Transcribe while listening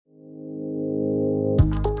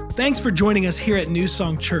Thanks for joining us here at New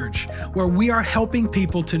Song Church, where we are helping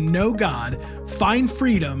people to know God, find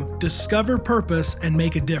freedom, discover purpose, and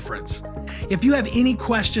make a difference. If you have any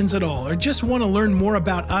questions at all or just want to learn more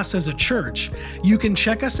about us as a church, you can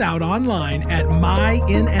check us out online at mynsc.org.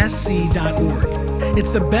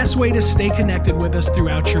 It's the best way to stay connected with us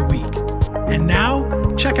throughout your week. And now,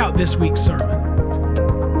 check out this week's sermon.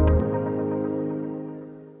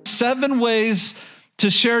 7 ways to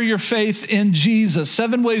share your faith in Jesus.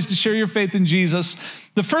 7 ways to share your faith in Jesus.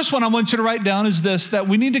 The first one I want you to write down is this, that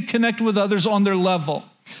we need to connect with others on their level.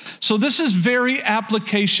 So this is very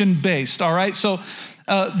application-based, all right? So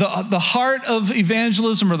the heart of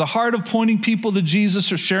evangelism, or the heart of pointing people to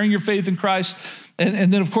Jesus or sharing your faith in Christ,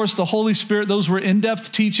 and then, of course, the Holy Spirit, those were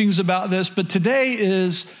in-depth teachings about this. But today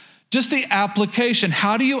is just the application.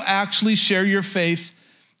 How do you actually share your faith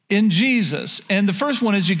in Jesus? And the first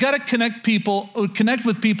one is you got to connect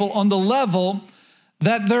with people on the level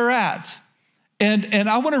that they're at. And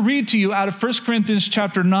I want to read to you out of 1 Corinthians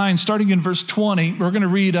chapter 9, starting in verse 20. We're going to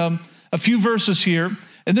read a few verses here,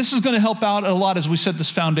 and this is going to help out a lot as we set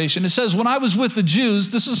this foundation. It says, when I was with the Jews,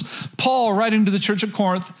 this is Paul writing to the church at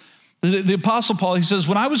Corinth, the Apostle Paul, he says,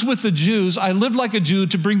 when I was with the Jews, I lived like a Jew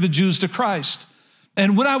to bring the Jews to Christ.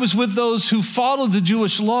 And when I was with those who followed the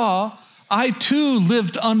Jewish law, I too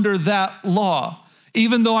lived under that law.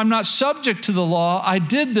 Even though I'm not subject to the law, I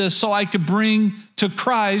did this so I could bring to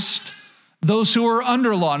Christ those who are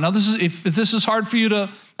under law. Now, if this is hard for you to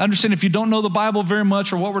understand, if you don't know the Bible very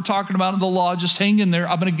much or what we're talking about in the law, just hang in there.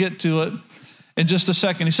 I'm going to get to it in just a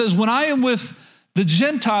second. He says, when I am with the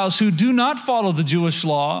Gentiles who do not follow the Jewish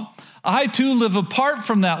law, I too live apart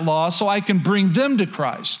from that law so I can bring them to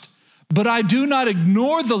Christ. But I do not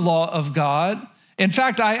ignore the law of God. In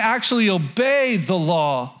fact, I actually obey the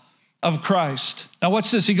law of Christ. Now watch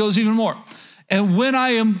this, he goes even more. And when I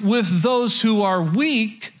am with those who are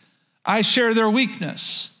weak, I share their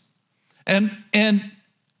weakness. And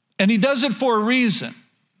he does it for a reason.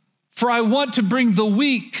 For I want to bring the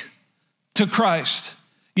weak to Christ.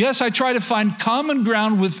 Yes, I try to find common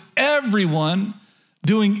ground with everyone,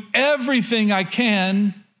 doing everything I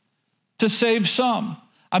can to save some.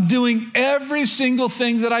 I'm doing every single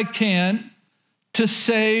thing that I can to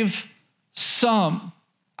save some.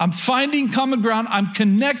 I'm finding common ground. I'm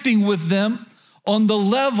connecting with them on the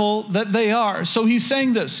level that they are. So he's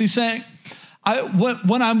saying this. He's saying,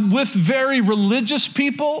 when I'm with very religious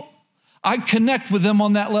people, I connect with them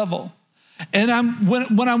on that level. And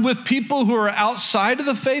when I'm with people who are outside of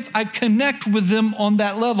the faith, I connect with them on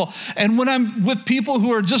that level. And when I'm with people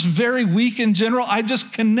who are just very weak in general, I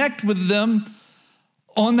just connect with them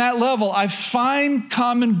on that level. I find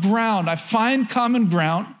common ground.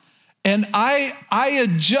 And I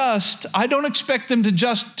adjust. I don't expect them to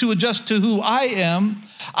adjust to who I am.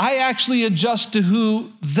 I actually adjust to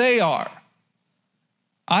who they are.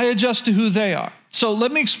 So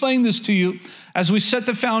let me explain this to you as we set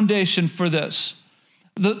the foundation for this.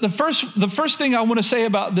 The first thing I want to say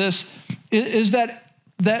about this is that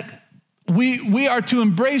we are to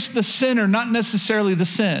embrace the sinner, not necessarily the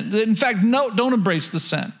sin. In fact, no, don't embrace the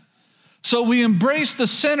sin. So we embrace the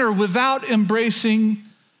sinner without embracing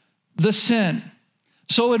the sin.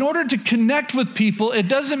 So in order to connect with people, it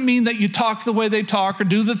doesn't mean that you talk the way they talk or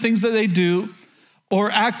do the things that they do or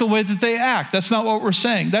act the way that they act. That's not what we're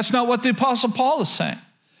saying. That's not what the Apostle Paul is saying.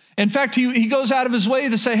 In fact, he goes out of his way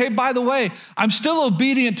to say, hey, by the way, I'm still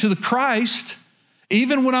obedient to the Christ.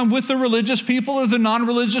 Even when I'm with the religious people or the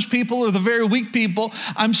non-religious people or the very weak people,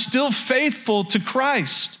 I'm still faithful to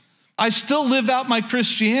Christ. I still live out my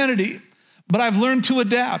Christianity, but I've learned to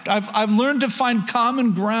adapt. I've learned to find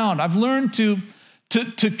common ground. I've learned to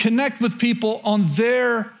connect with people on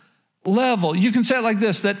their level. You can say it like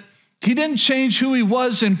this, that he didn't change who he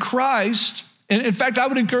was in Christ. And in fact, I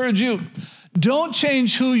would encourage you, don't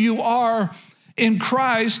change who you are in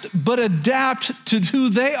Christ, but adapt to who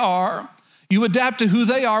they are. You adapt to who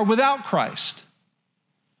they are without Christ.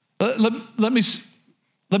 Let me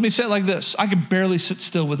say it like this. I can barely sit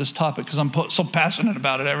still with this topic because I'm so passionate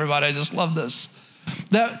about it, everybody. I just love this.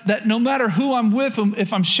 That no matter who I'm with,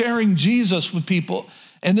 if I'm sharing Jesus with people,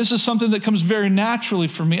 and this is something that comes very naturally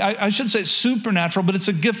for me. I should say it's supernatural, but it's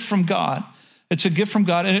a gift from God. It's a gift from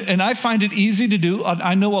God, and I find it easy to do.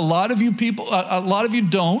 I know a lot of you people, a lot of you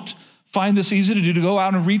don't find this easy to do, to go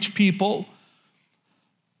out and reach people.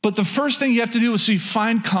 But the first thing you have to do is you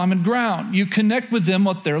find common ground. You connect with them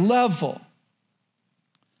at their level.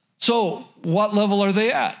 So what level are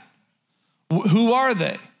they at? Who are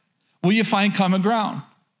they? Will you find common ground?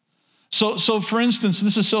 So for instance,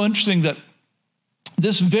 this is so interesting that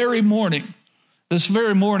this very morning,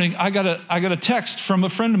 I got a text from a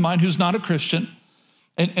friend of mine who's not a Christian.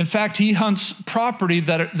 In fact, he hunts property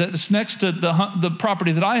that's next to the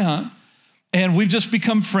property that I hunt. And we've just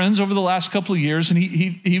become friends over the last couple of years. And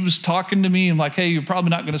he was talking to me and like, hey, you're probably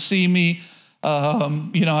not going to see me.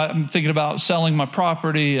 I'm thinking about selling my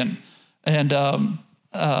property. And a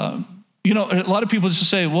lot of people just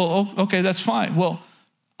say, well, okay, that's fine. Well,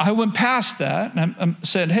 I went past that and I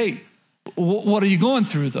said, hey, what are you going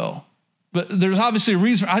through though? But there's obviously a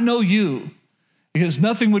reason. I know you because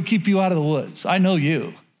nothing would keep you out of the woods. I know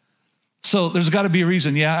you. So there's got to be a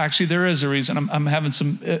reason. Yeah, actually there is a reason. I'm having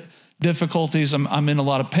some difficulties. I'm in a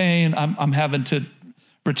lot of pain. I'm having to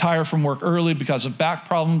retire from work early because of back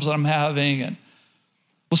problems that I'm having. And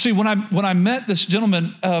well, see, when I met this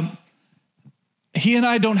gentleman, he and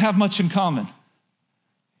I don't have much in common.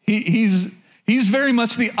 He's very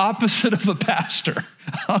much the opposite of a pastor.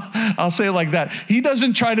 I'll say it like that. He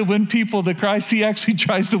doesn't try to win people to Christ. He actually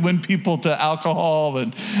tries to win people to alcohol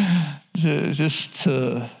and just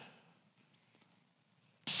to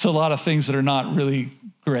a lot of things that are not really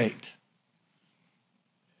great.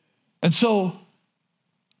 And so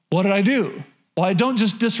what did I do? Well, I don't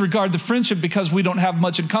just disregard the friendship because we don't have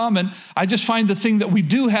much in common. I just find the thing that we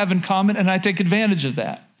do have in common and I take advantage of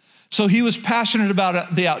that. So he was passionate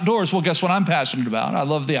about the outdoors. Well, guess what I'm passionate about? I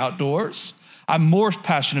love the outdoors. I'm more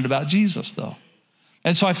passionate about Jesus though.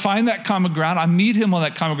 And so I find that common ground. I meet him on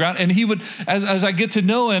that common ground. And he would, as I get to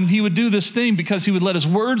know him, he would do this thing because he would let his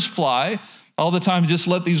words fly all the time, just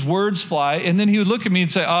let these words fly. And then he would look at me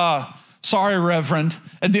and say, sorry, Reverend.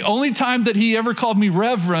 And the only time that he ever called me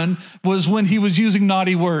Reverend was when he was using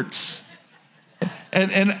naughty words.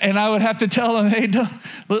 And I would have to tell him, hey,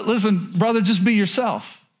 listen, brother, just be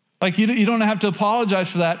yourself. Like you don't have to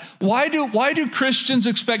apologize for that. Why do Christians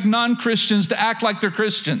expect non-Christians to act like they're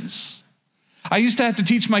Christians? I used to have to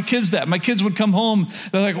teach my kids that. My kids would come home,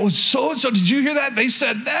 they're like, oh, so-and-so, did you hear that? They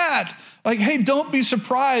said that. Like, hey, don't be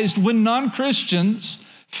surprised when non-Christians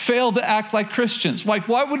fail to act like Christians. Like,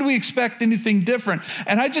 why would we expect anything different?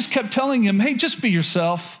 And I just kept telling him, hey, just be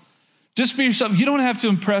yourself. Just be yourself. You don't have to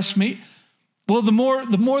impress me. Well, the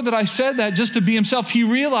more that I said that just to be himself, he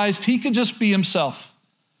realized he could just be himself.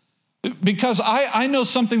 Because I know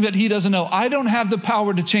something that he doesn't know. I don't have the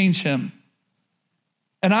power to change him.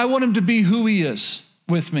 And I want him to be who he is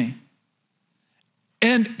with me.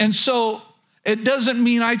 And so it doesn't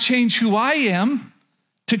mean I change who I am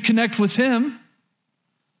to connect with him.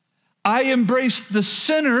 I embrace the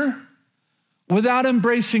sinner without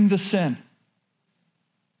embracing the sin.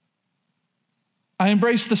 I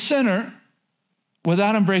embrace the sinner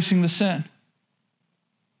without embracing the sin.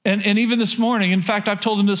 And even this morning, in fact, I've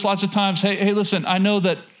told him this lots of times. Hey, listen, I know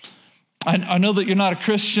that you're not a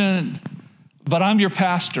Christian, but I'm your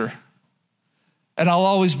pastor. And I'll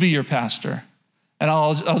always be your pastor. And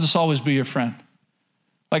I'll just always be your friend.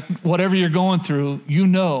 Like whatever you're going through, you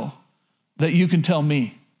know that you can tell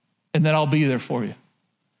me and that I'll be there for you.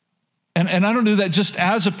 And I don't do that just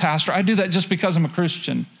as a pastor. I do that just because I'm a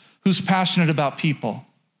Christian who's passionate about people.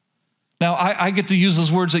 Now, I get to use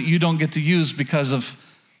those words that you don't get to use because of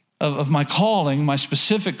my calling, my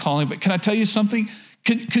specific calling. But can I tell you something?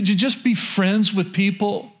 Could you just be friends with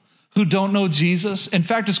people who don't know Jesus? In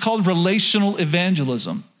fact, it's called relational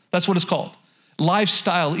evangelism. That's what it's called.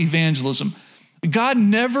 Lifestyle evangelism. God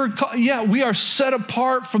never, we are set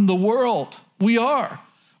apart from the world. We are.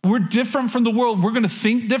 We're different from the world. We're going to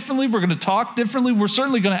think differently. We're going to talk differently. We're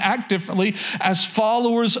certainly going to act differently as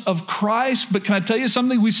followers of Christ. But can I tell you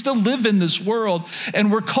something? We still live in this world,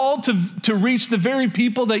 and we're called to reach the very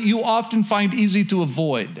people that you often find easy to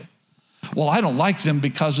avoid. Well, I don't like them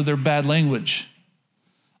because of their bad language.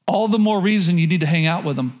 All the more reason you need to hang out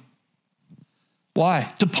with them.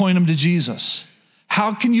 Why? To point them to Jesus.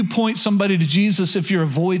 How can you point somebody to Jesus if you're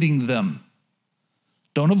avoiding them?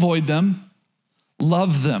 Don't avoid them.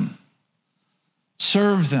 Love them,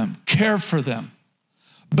 serve them, care for them,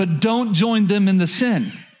 but don't join them in the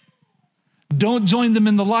sin. Don't join them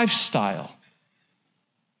in the lifestyle.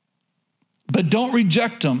 But don't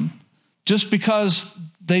reject them just because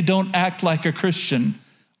they don't act like a Christian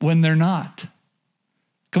when they're not.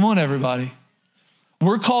 Come on, everybody.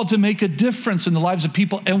 We're called to make a difference in the lives of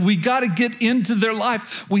people, and we got to get into their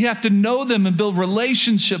life. We have to know them and build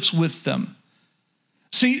relationships with them.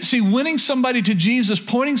 See, winning somebody to Jesus,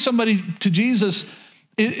 pointing somebody to Jesus,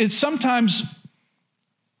 it sometimes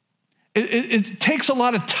takes a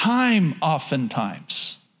lot of time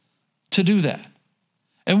oftentimes to do that.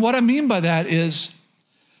 And what I mean by that is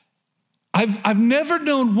I've never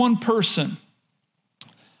known one person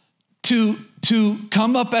to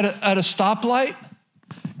come up at a stoplight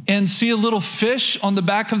and see a little fish on the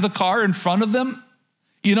back of the car in front of them.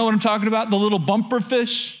 You know what I'm talking about? The little bumper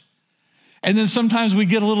fish. And then sometimes we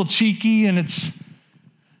get a little cheeky, and it's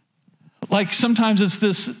like sometimes it's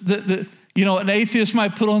this, an atheist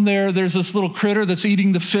might put on there's this little critter that's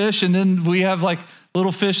eating the fish, and then we have like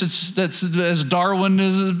little fish that's as Darwin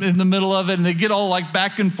is in the middle of it, and they get all like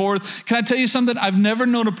back and forth. Can I tell you something? I've never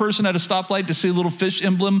known a person at a stoplight to see a little fish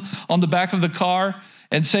emblem on the back of the car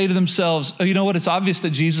and say to themselves, oh, you know what? It's obvious that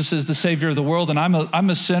Jesus is the Savior of the world, and I'm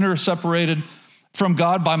a sinner separated from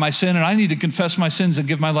God by my sin, and I need to confess my sins and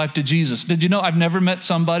give my life to Jesus. Did you know I've never met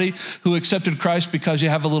somebody who accepted Christ because you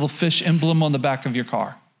have a little fish emblem on the back of your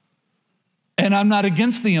car? And I'm not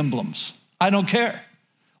against the emblems. I don't care.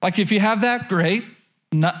 Like if you have that, great.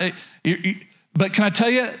 But can I tell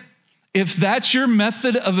you, if that's your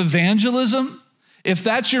method of evangelism, if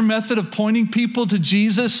that's your method of pointing people to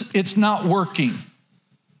Jesus, it's not working.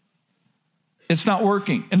 It's not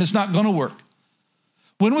working, and it's not going to work.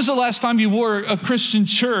 When was the last time you wore a Christian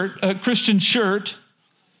shirt,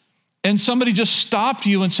 and somebody just stopped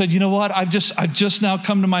you and said, you know what, I've just now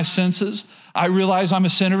come to my senses. I realize I'm a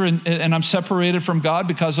sinner and I'm separated from God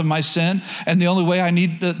because of my sin. And the only way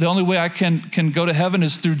I can go to heaven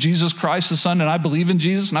is through Jesus Christ, the Son. And I believe in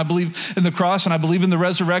Jesus, and I believe in the cross, and I believe in the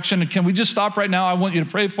resurrection. And can we just stop right now? I want you to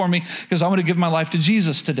pray for me because I want to give my life to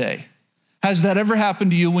Jesus today. Has that ever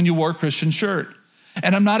happened to you when you wore a Christian shirt?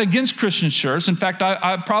 And I'm not against Christian shirts. In fact,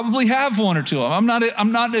 I probably have one or two of them.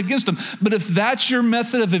 I'm not against them. But if that's your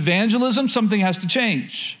method of evangelism, something has to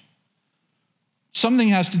change. Something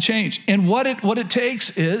has to change. And what it takes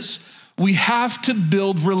is we have to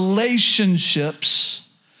build relationships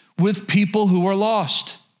with people who are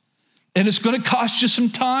lost. And it's going to cost you some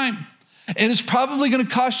time. And it's probably going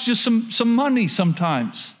to cost you some money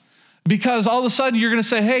sometimes. Because all of a sudden you're going to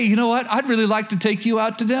say, hey, you know what? I'd really like to take you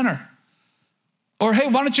out to dinner. Or, hey,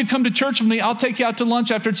 why don't you come to church with me? I'll take you out to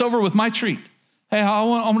lunch after it's over with my treat. Hey,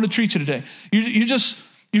 I'm going to treat you today. You're just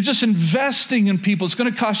investing in people. It's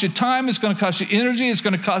going to cost you time. It's going to cost you energy. It's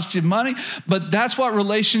going to cost you money. But that's what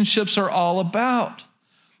relationships are all about.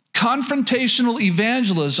 Confrontational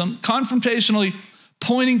evangelism, confrontationally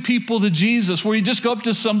pointing people to Jesus, where you just go up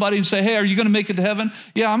to somebody and say, hey, are you going to make it to heaven?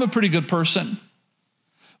 Yeah, I'm a pretty good person.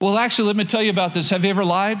 Well, actually, let me tell you about this. Have you ever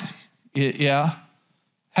lied? Yeah.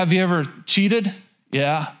 Have you ever cheated?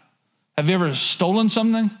 Yeah. Have you ever stolen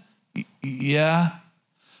something? Yeah.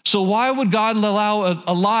 So why would God allow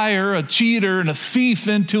a liar, a cheater, and a thief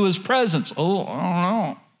into his presence? Oh, I don't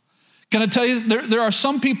know. Can I tell you, there are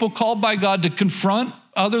some people called by God to confront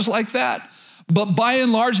others like that, but by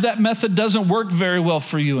and large, that method doesn't work very well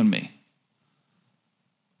for you and me.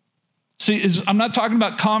 See, I'm not talking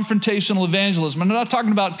about confrontational evangelism. I'm not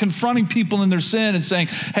talking about confronting people in their sin and saying,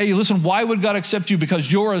 hey, listen, why would God accept you? Because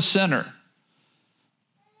you're a sinner.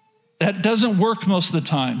 That doesn't work most of the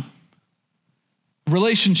time.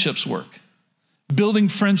 Relationships work. Building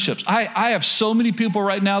friendships. I have so many people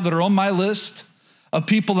right now that are on my list of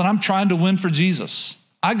people that I'm trying to win for Jesus.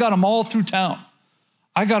 I got them all through town.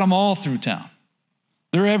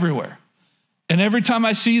 They're everywhere. And every time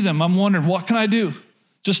I see them, I'm wondering, what can I do?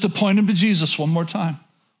 Just to point them to Jesus one more time.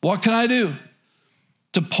 What can I do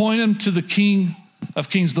to point them to the King of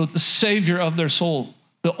Kings, the Savior of their soul,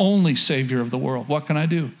 the only Savior of the world? What can I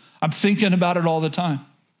do? I'm thinking about it all the time.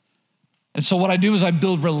 And so what I do is I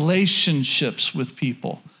build relationships with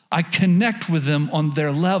people. I connect with them on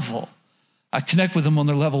their level.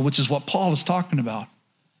 Which is what Paul is talking about.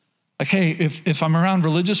 Like, hey, if I'm around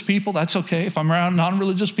religious people, that's okay. If I'm around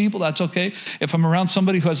non-religious people, that's okay. If I'm around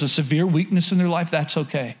somebody who has a severe weakness in their life, that's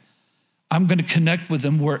okay. I'm going to connect with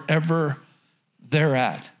them wherever they're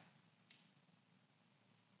at.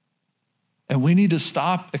 And we need to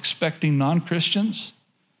stop expecting non-Christians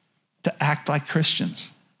to act like Christians.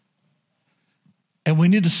 And we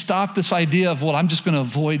need to stop this idea of, well, I'm just going to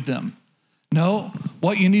avoid them. No,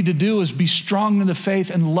 what you need to do is be strong in the faith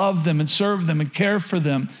and love them and serve them and care for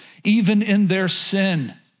them, even in their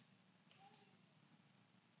sin.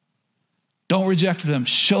 Don't reject them.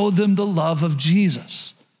 Show them the love of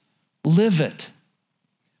Jesus. Live it.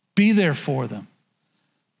 Be there for them.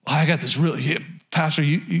 I got this Pastor,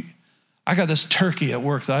 I got this turkey at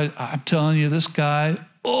work that I'm telling you, this guy,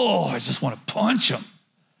 I just want to punch him.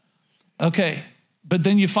 Okay, but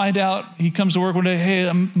then you find out he comes to work one day, hey,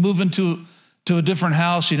 I'm moving to a different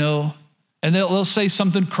house, and they'll say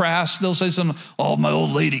something crass. They'll say something, oh, my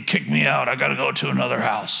old lady kicked me out. I got to go to another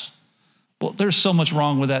house. Well, there's so much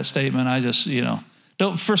wrong with that statement. I just,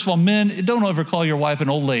 don't. First of all, men, don't ever call your wife an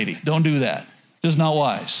old lady. Don't do that. It's not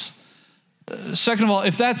wise. Second of all,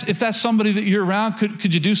 if that's somebody that you're around,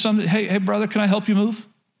 could you do something? Hey, brother, can I help you move?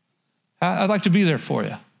 I'd like to be there for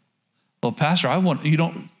you. Well, Pastor, you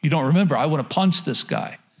don't remember. I want to punch this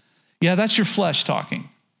guy. Yeah, that's your flesh talking.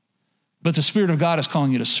 But the Spirit of God is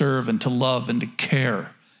calling you to serve and to love and to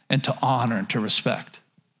care and to honor and to respect.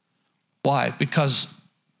 Why? Because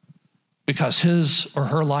his or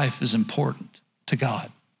her life is important to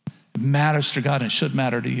God. It matters to God and it should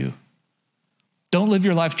matter to you. Don't live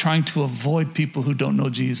your life trying to avoid people who don't know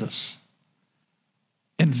Jesus.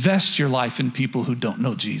 Invest your life in people who don't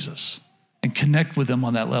know Jesus and connect with them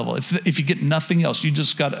on that level. If you get nothing else, you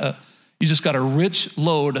just got a rich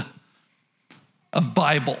load of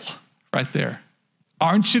Bible right there.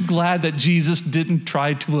 Aren't you glad that Jesus didn't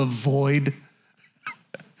try to avoid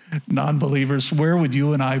non-believers? Where would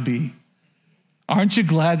you and I be? Aren't you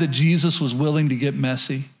glad that Jesus was willing to get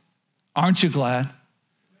messy? Aren't you glad?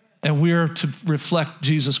 And we're to reflect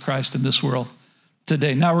Jesus Christ in this world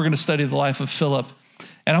today. Now we're going to study the life of Philip.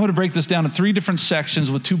 And I'm going to break this down in 3 different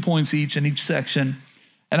sections with 2 points each in each section.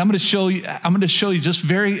 And I'm going to show you just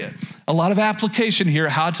a lot of application here,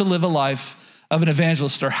 how to live a life of an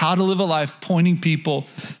evangelist or how to live a life pointing people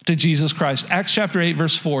to Jesus Christ. Acts chapter 8,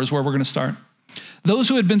 verse 4 is where we're going to start. Those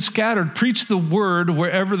who had been scattered preached the word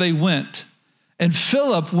wherever they went. And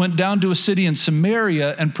Philip went down to a city in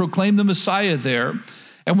Samaria and proclaimed the Messiah there.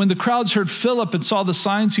 And when the crowds heard Philip and saw the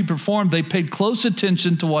signs he performed, they paid close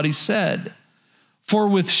attention to what he said. For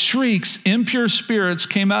with shrieks, impure spirits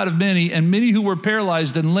came out of many, and many who were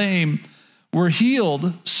paralyzed and lame were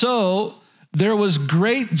healed. So there was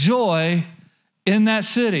great joy in that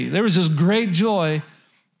city. There was this great joy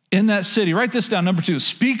in that city. Write this down, number 2,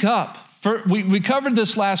 speak up. We covered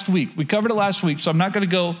this last week. We covered it last week, so I'm not going to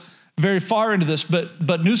go very far into this,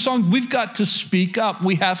 but New Song, we've got to speak up.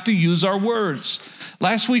 We have to use our words.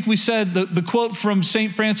 Last week we said the quote from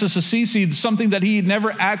St. Francis Assisi, something that he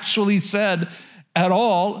never actually said at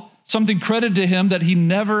all, something credited to him that he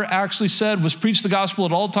never actually said, was preach the gospel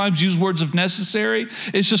at all times, use words if necessary.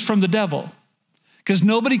 It's just from the devil. Because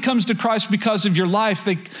nobody comes to Christ because of your life.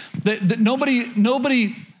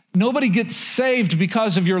 Nobody gets saved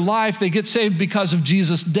because of your life. They get saved because of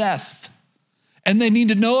Jesus' death. And they need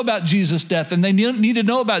to know about Jesus' death, and they need to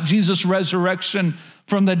know about Jesus' resurrection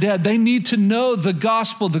from the dead. They need to know the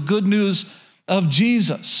gospel, the good news of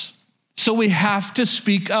Jesus. So we have to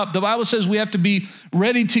speak up. The Bible says we have to be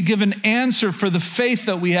ready to give an answer for the faith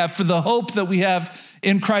that we have, for the hope that we have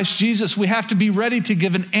in Christ Jesus. We have to be ready to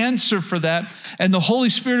give an answer for that. And the Holy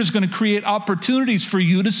Spirit is going to create opportunities for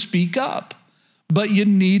you to speak up. But you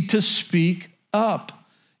need to speak up.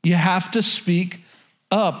 You have to speak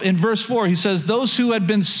up. In verse 4, he says, those who had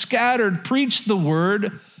been scattered preached the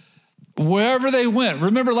word wherever they went.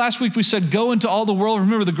 Remember last week we said, go into all the world.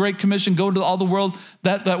 Remember the Great Commission, go into all the world.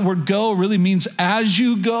 That word go really means as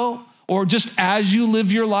you go or just as you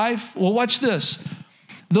live your life. Well, watch this.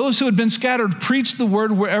 Those who had been scattered preached the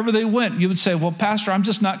word wherever they went. You would say, well, Pastor, I'm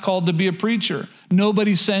just not called to be a preacher.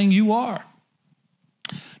 Nobody's saying you are.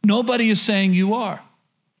 Nobody is saying you are.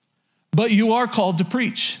 But you are called to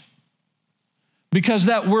preach. Because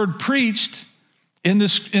that word preached in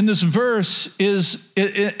this verse is,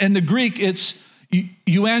 in the Greek, it's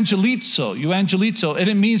euangelizo, and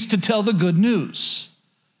it means to tell the good news.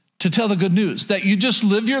 To tell the good news. That you just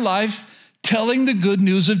live your life telling the good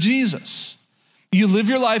news of Jesus. You live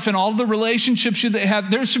your life in all the relationships you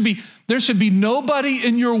have. There should be nobody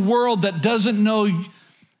in your world that doesn't know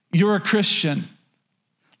you're a Christian.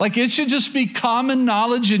 Like it should just be common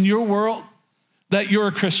knowledge in your world that you're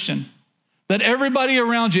a Christian. That everybody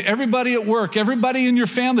around you, everybody at work, everybody in your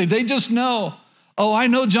family, they just know, oh, I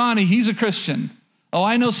know Johnny, he's a Christian. Oh,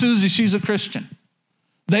 I know Susie, she's a Christian.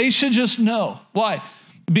 They should just know. Why?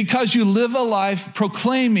 Because you live a life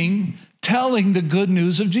proclaiming, telling the good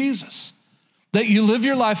news of Jesus. That you live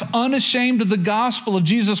your life unashamed of the gospel of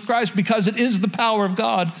Jesus Christ because it is the power of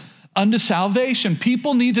God unto salvation.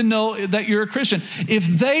 People need to know that you're a Christian. If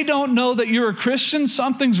they don't know that you're a Christian,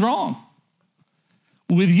 something's wrong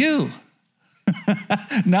with you.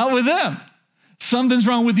 Not with them. Something's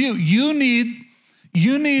wrong with you. You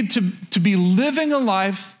need to be living a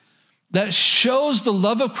life that shows the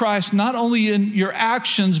love of Christ, not only in your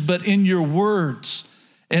actions, but in your words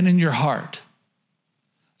and in your heart.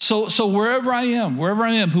 So wherever I am,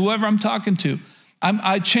 whoever I'm talking to,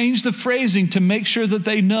 I change the phrasing to make sure that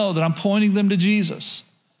they know that I'm pointing them to Jesus.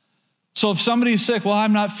 So if somebody's sick, well,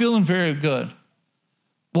 I'm not feeling very good.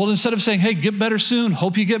 Well, instead of saying, hey, get better soon,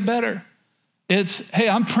 hope you get better. It's, hey,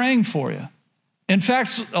 I'm praying for you. In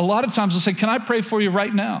fact, a lot of times I'll say, can I pray for you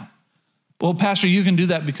right now? Well, Pastor, you can do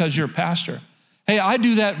that because you're a pastor. Hey, I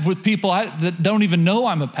do that with people that don't even know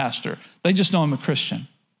I'm a pastor. They just know I'm a Christian.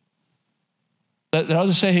 That I'll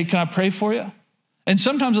just say, hey, can I pray for you? And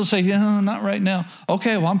sometimes I'll say, yeah, not right now.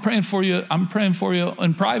 Okay, well, I'm praying for you. I'm praying for you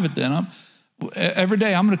in private then. Every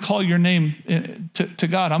day I'm going to call your name to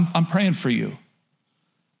God. I'm praying for you.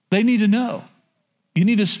 They need to know. You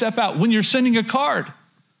need to step out. When you're sending a card,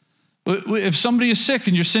 if somebody is sick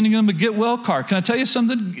and you're sending them a get well card, can I tell you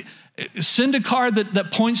something? Send a card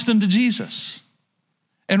that points them to Jesus.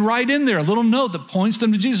 And write in there a little note that points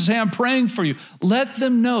them to Jesus. Hey, I'm praying for you. Let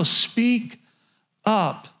them know. Speak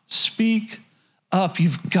up. Speak up.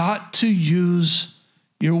 You've got to use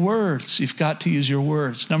your words. You've got to use your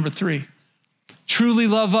words. Number 3, truly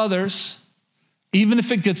love others, even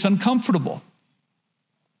if it gets uncomfortable.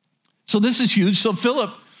 So this is huge. So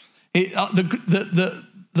Philip,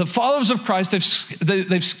 the followers of Christ,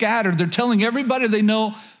 they've scattered. They're telling everybody they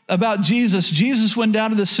know about Jesus. Jesus went down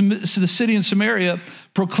to the city in Samaria,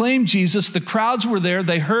 proclaimed Jesus. The crowds were there.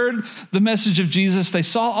 They heard the message of Jesus. They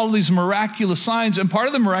saw all these miraculous signs. And part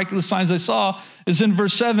of the miraculous signs they saw is in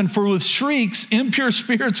verse 7, for with shrieks, impure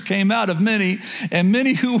spirits came out of many, and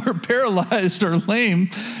many who were paralyzed or lame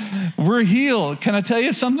were healed. Can I tell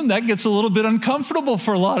you something? That gets a little bit uncomfortable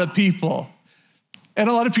for a lot of people. And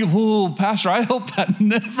a lot of people, oh, Pastor, I hope that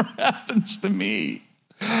never happens to me.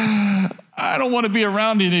 I don't want to be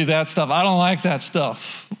around any of that stuff. I don't like that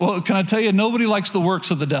stuff. Well, can I tell you, nobody likes the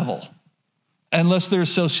works of the devil unless they're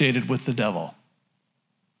associated with the devil.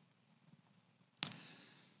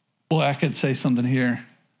 Boy, I could say something here.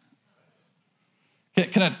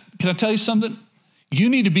 Can I tell you something? You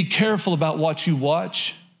need to be careful about what you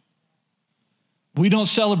watch. We don't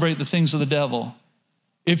celebrate the things of the devil.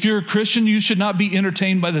 If you're a Christian, you should not be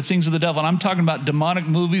entertained by the things of the devil. And I'm talking about demonic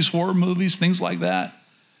movies, horror movies, things like that.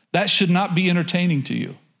 That should not be entertaining to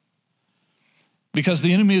you. Because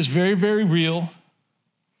the enemy is very, very real.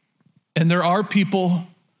 And there are people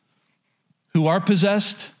who are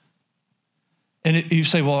possessed. And you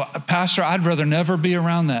say, well, Pastor, I'd rather never be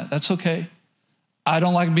around that. That's okay. I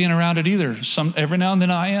don't like being around it either. Every now and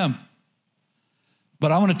then I am.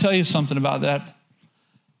 But I want to tell you something about that.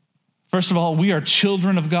 First of all, we are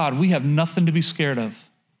children of God. We have nothing to be scared of.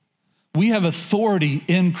 We have authority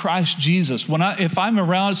in Christ Jesus. If I'm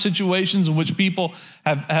around situations in which people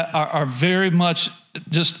are very much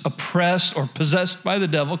just oppressed or possessed by the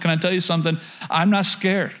devil, can I tell you something? I'm not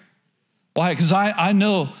scared. Why? Because I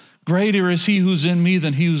know greater is he who's in me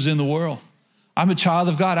than he who's in the world. I'm a child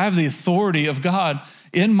of God. I have the authority of God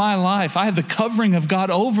in my life. I have the covering of God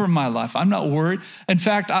over my life. I'm not worried. In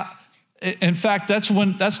fact, that's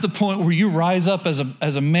the point where you rise up as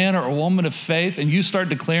a man or a woman of faith and you start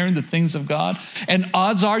declaring the things of God. And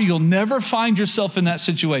odds are you'll never find yourself in that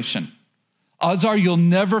situation. Odds are you'll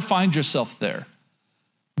never find yourself there.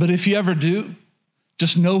 But if you ever do,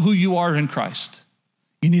 just know who you are in Christ.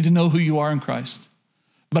 You need to know who you are in Christ.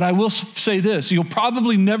 But I will say this, you'll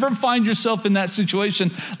probably never find yourself in that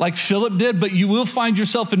situation like Philip did, but you will find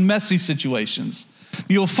yourself in messy situations.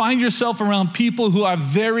 You'll find yourself around people who have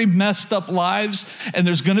very messed up lives, and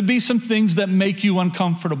there's going to be some things that make you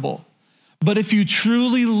uncomfortable. But if you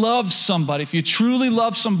truly love somebody,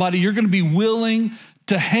 you're going to be willing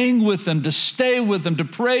to hang with them, to stay with them, to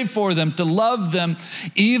pray for them, to love them,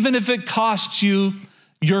 even if it costs you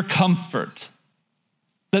your comfort.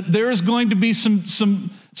 That there is going to be some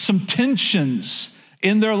tensions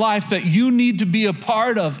in their life that you need to be a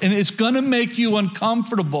part of, and it's going to make you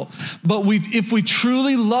uncomfortable. But if we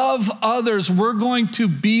truly love others, we're going to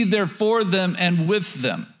be there for them and with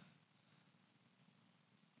them.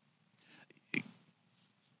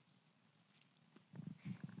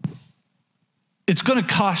 It's going to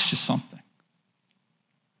cost you something.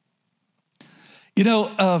 You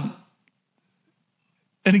know,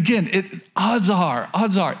 and again, odds are,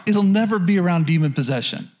 it'll never be around demon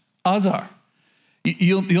possession. Odds are.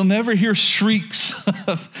 You'll never hear shrieks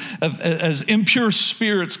as impure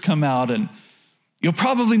spirits come out, and you'll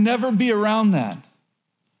probably never be around that.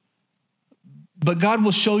 But God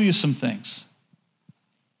will show you some things.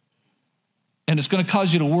 And it's going to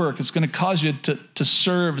cause you to work. It's going to cause you to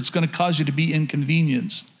serve. It's going to cause you to be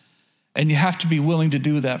inconvenienced. And you have to be willing to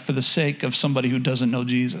do that for the sake of somebody who doesn't know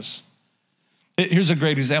Jesus. Here's a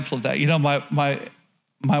great example of that. You know, my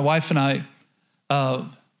wife and I,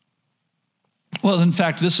 well, in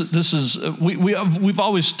fact, this is we've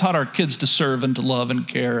always taught our kids to serve and to love and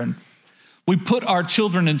care, and we put our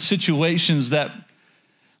children in situations that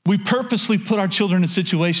we purposely put our children in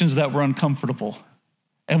situations that were uncomfortable,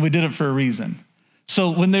 and we did it for a reason. So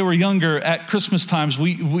when they were younger, at Christmas times,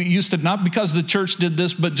 we used to, not because the church did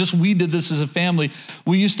this, but just we did this as a family.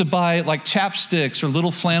 We used to buy like chapsticks or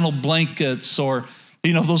little flannel blankets, or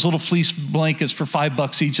those little fleece blankets for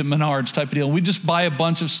 $5 each at Menards type of deal. We just buy a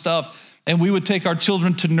bunch of stuff. And we would take our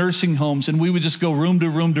children to nursing homes, and we would just go room to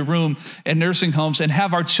room to room in nursing homes and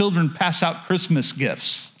have our children pass out Christmas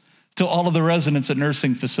gifts to all of the residents at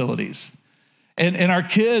nursing facilities. And our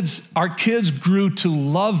kids grew to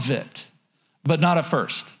love it, but not at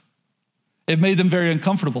first. It made them very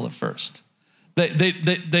uncomfortable at first.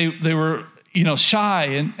 They were, shy,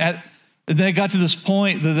 and they got to this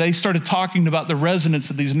point that they started talking about the residents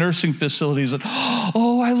of these nursing facilities. And,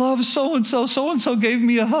 oh, I love so-and-so. So-and-so gave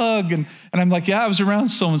me a hug. And I'm like, yeah, I was around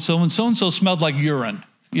so-and-so, and so-and-so smelled like urine,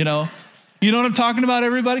 You know what I'm talking about,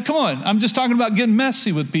 everybody? Come on. I'm just talking about getting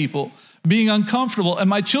messy with people, being uncomfortable. And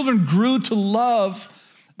my children grew to love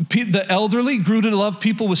the elderly, grew to love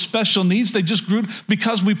people with special needs. They just grew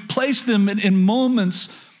because we placed them in moments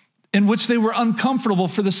in which they were uncomfortable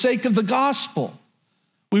for the sake of the gospel.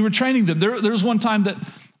 We were training them. There was one time that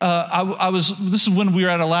this is when we were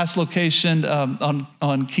at our last location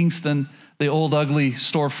on Kingston, the old ugly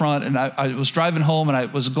storefront. And I was driving home and I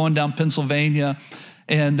was going down Pennsylvania,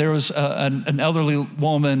 and there was an elderly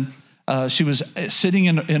woman. She was sitting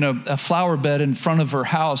in a flower bed in front of her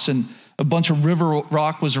house, and a bunch of river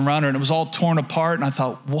rock was around her, and it was all torn apart. And I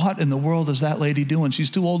thought, what in the world is that lady doing? She's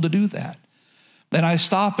too old to do that. Then I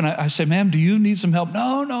stop and I say, ma'am, do you need some help?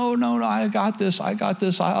 No, I got this. I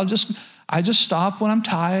just stop when I'm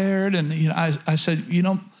tired. And I said,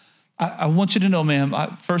 I want you to know,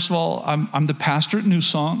 ma'am, first of all, I'm the pastor at New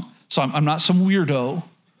Song, so I'm not some weirdo.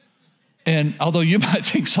 And although you might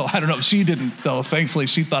think so, I don't know. She didn't, though. Thankfully,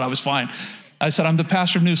 she thought I was fine. I said, I'm the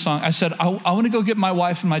pastor of New Song. I said, I want to go get my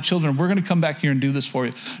wife and my children. We're going to come back here and do this for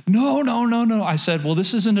you. No. I said, well,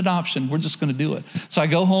 this isn't an option. We're just going to do it. So I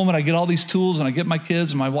go home and I get all these tools and I get my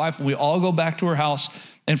kids and my wife, and we all go back to her house.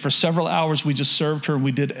 And for several hours, we just served her, and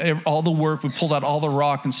we did all the work. We pulled out all the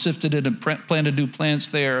rock and sifted it and planted new plants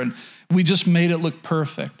there. And we just made it look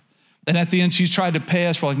perfect. And at the end, she tried to pay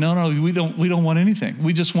us. We're like, no, we don't want anything.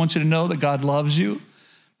 We just want you to know that God loves you,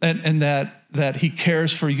 and that he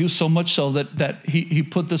cares for you so much so that he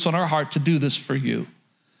put this on our heart to do this for you.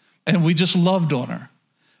 And we just loved on her.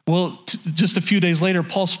 Well, just a few days later,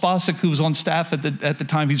 Paul Spasic, who was on staff at the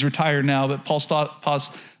time, he's retired now, but Paul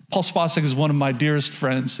Spasic is one of my dearest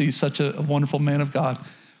friends. He's such a wonderful man of God.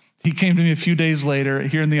 He came to me a few days later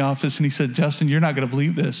here in the office, and he said, Justin, you're not going to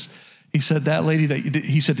believe this. He said, that lady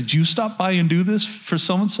he said, did you stop by and do this for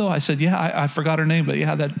so-and-so? I said, yeah, I forgot her name, but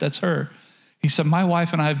yeah, that's her. He said, my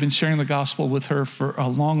wife and I have been sharing the gospel with her for a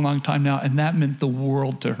long, long time now, and that meant the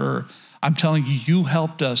world to her. I'm telling you, you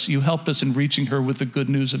helped us. You helped us in reaching her with the good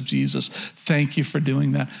news of Jesus. Thank you for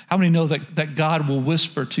doing that. How many know that God will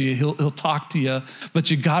whisper to you? He'll talk to you,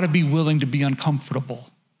 but you got to be willing to be uncomfortable.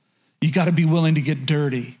 You got to be willing to get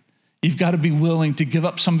dirty. You've got to be willing to give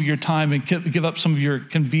up some of your time and give up some of your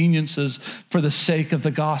conveniences for the sake of the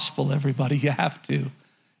gospel, everybody. You have to.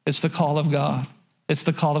 It's the call of God. It's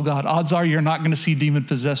the call of God. Odds are you're not going to see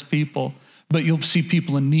demon-possessed people, but you'll see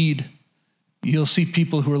people in need. You'll see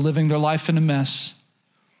people who are living their life in a mess.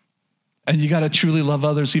 And you got to truly love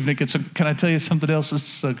others, even if it gets, can I tell you something else that's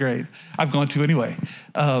so great? I'm going to anyway.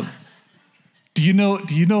 Do you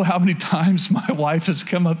know how many times my wife has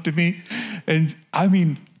come up to me? And I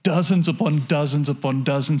mean, dozens upon dozens upon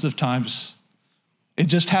dozens of times. It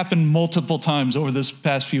just happened multiple times over this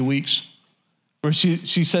past few weeks, where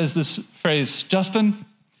she says this phrase, Justin,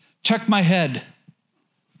 check my head.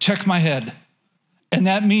 Check my head. And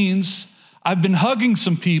that means I've been hugging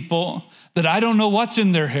some people that I don't know what's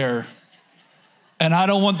in their hair, and I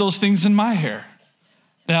don't want those things in my hair.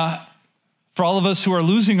 Now, for all of us who are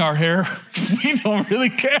losing our hair, we don't really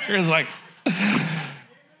care. It's like,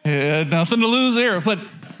 yeah, nothing to lose here. But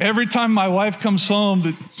every time my wife comes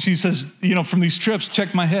home, she says, from these trips,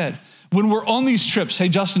 check my head. When we're on these trips, hey,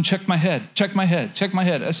 Justin, check my head, check my head, check my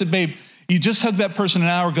head. I said, babe, you just hugged that person an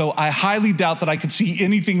hour ago. I highly doubt that I could see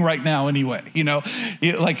anything right now anyway.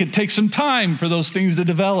 It takes some time for those things to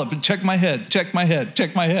develop. And check my head, check my head,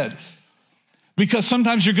 check my head. Because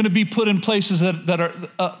sometimes you're going to be put in places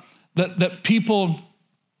that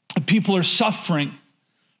people are suffering.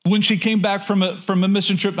 When she came back from a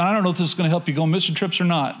mission trip, and I don't know if this is going to help you go on mission trips or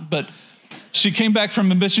not, but she came back from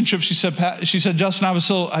a mission trip. She said,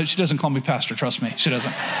 Justin, she doesn't call me pastor, trust me, she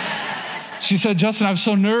doesn't. She said, Justin, I was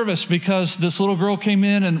so nervous because this little girl came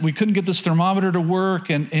in and we couldn't get this thermometer to work.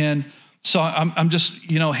 And so I'm just,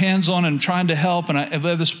 hands-on and trying to help. And I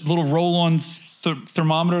have this little roll-on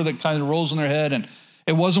thermometer that kind of rolls on their head, and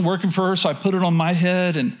it wasn't working for her. So I put it on my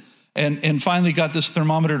head and finally got this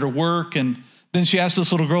thermometer to work. And then she asked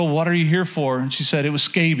this little girl, what are you here for? And she said, it was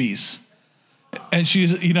scabies. And she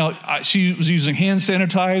was using hand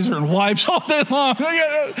sanitizer and wipes all day long.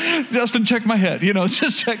 Justin, check my head.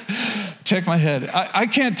 Just check my head. I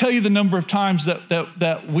can't tell you the number of times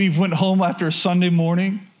that we went home after a Sunday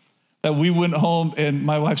morning, that we went home and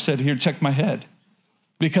my wife said, here, check my head.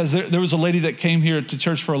 because there was a lady that came here to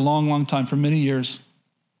church for a long, long time, for many years.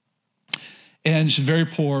 And she's very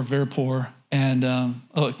poor, and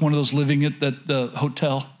like one of those living at the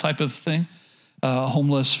hotel type of thing,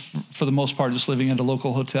 homeless for the most part, just living at a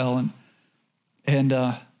local hotel. And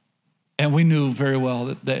we knew very well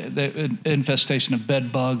that the infestation of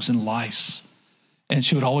bed bugs and lice, and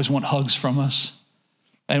she would always want hugs from us.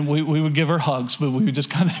 And we would give her hugs, but we would just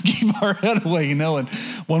kind of keep our head away, And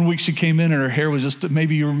one week she came in and her hair was just,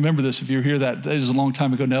 maybe you remember this if you were here, that it was a long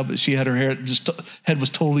time ago now, but she had her hair, head was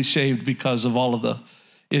totally shaved because of all of the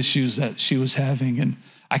issues that she was having. And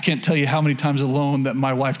I can't tell you how many times alone that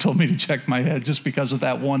my wife told me to check my head just because of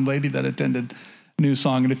that one lady that attended New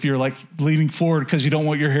Song. And if you're like leaning forward because you don't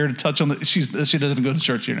want your hair to touch on she doesn't go to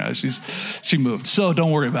church, she moved. So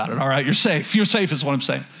don't worry about it, all right? You're safe. You're safe is what I'm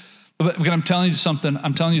saying. But I'm telling you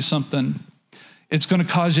something. It's going to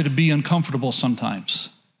cause you to be uncomfortable sometimes.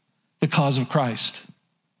 The cause of Christ.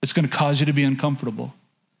 It's going to cause you to be uncomfortable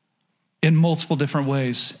in multiple different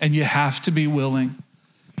ways. And you have to be willing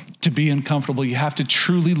to be uncomfortable. You have to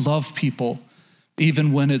truly love people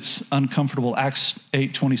even when it's uncomfortable. Acts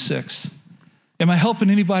 8:26. Am I helping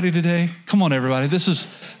anybody today? Come on, everybody. This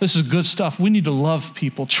is good stuff. We need to love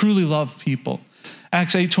people, truly love people.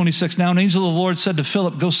 Acts 8:26, now an angel of the Lord said to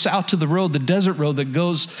Philip, go south to the road, the desert road that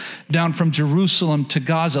goes down from Jerusalem to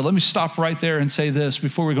Gaza. Let me stop right there and say this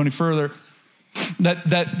before we go any further,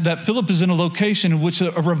 that Philip is in a location in which a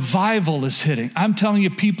revival is hitting. I'm telling you,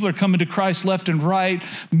 people are coming to Christ left and right.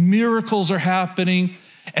 Miracles are happening.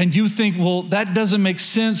 And you think, well, that doesn't make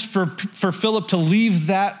sense for Philip to leave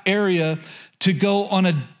that area to go on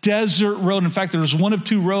a desert road. In fact, there was one of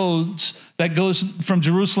two roads that goes from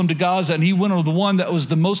Jerusalem to Gaza, and he went on the one that was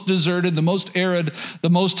the most deserted, the most arid, the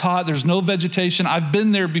most hot. There's no vegetation. I've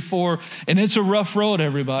been there before, and it's a rough road,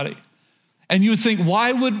 everybody. And you would think,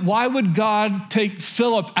 why would God take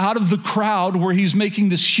Philip out of the crowd where he's making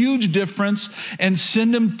this huge difference and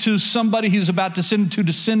send him to somebody he's about to send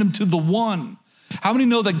him to the one? How many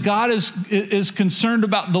know that God is concerned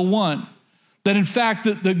about the one? That in fact,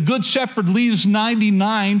 the good shepherd leaves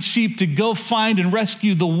 99 sheep to go find and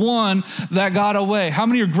rescue the one that got away. How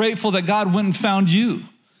many are grateful that God went and found you?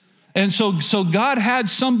 And so God had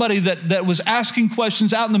somebody that was asking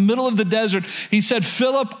questions out in the middle of the desert. He said,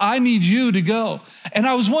 Philip, I need you to go. And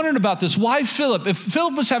I was wondering about this. Why Philip? If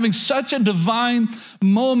Philip was having such a divine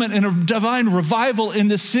moment and a divine revival in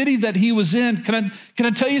the city that he was in, can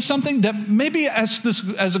I tell you something? That maybe ask this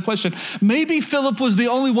as a question. Maybe Philip was the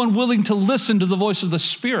only one willing to listen to the voice of the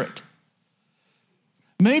Spirit.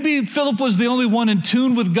 Maybe Philip was the only one in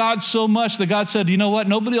tune with God so much that God said, you know what?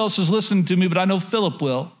 Nobody else is listening to me, but I know Philip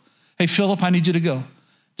will. Hey, Philip, I need you to go.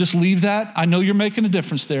 Just leave that. I know you're making a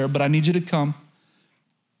difference there, but I need you to come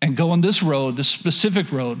and go on this road, this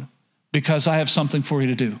specific road, because I have something for you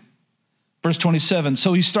to do. Verse 27,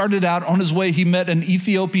 so he started out. On his way, he met an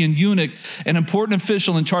Ethiopian eunuch, an important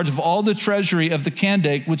official in charge of all the treasury of the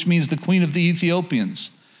Kandake, which means the queen of the Ethiopians.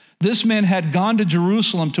 This man had gone to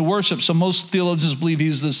Jerusalem to worship, so most theologians believe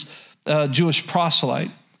he's this Jewish proselyte.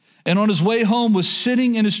 And on his way home was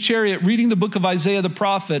sitting in his chariot reading the book of Isaiah the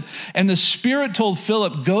prophet. And the Spirit told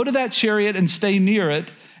Philip, go to that chariot and stay near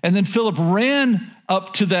it. And then Philip ran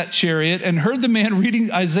up to that chariot and heard the man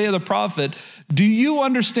reading Isaiah the prophet. Do you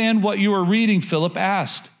understand what you are reading? Philip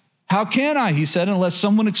asked. How can I, he said, unless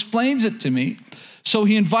someone explains it to me? So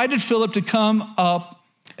he invited Philip to come up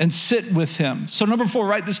and sit with him. So number 4,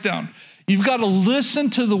 write this down. You've got to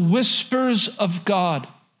listen to the whispers of God.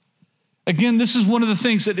 Again, this is one of the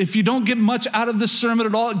things that if you don't get much out of this sermon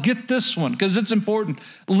at all, get this one because it's important.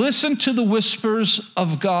 Listen to the whispers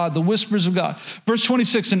of God, the whispers of God. Verse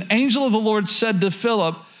 26, an angel of the Lord said to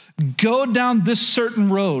Philip, go down this certain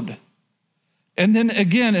road. And then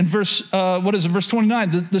again in verse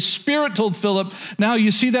 29, the Spirit told Philip, now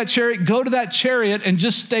you see that chariot, go to that chariot and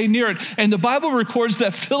just stay near it. And the Bible records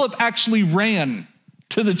that Philip actually ran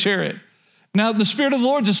to the chariot. Now the Spirit of the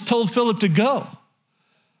Lord just told Philip to go.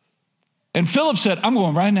 And Philip said, I'm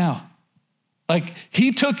going right now. Like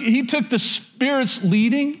he took the Spirit's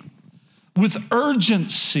leading with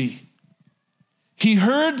urgency. He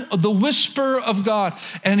heard the whisper of God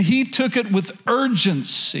and he took it with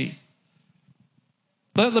urgency.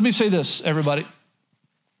 Let me say this, everybody.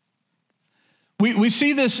 We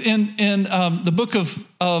see this in the book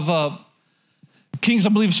of Kings, I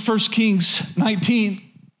believe it's 1 Kings 19.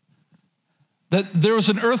 That there was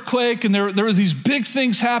an earthquake and there were these big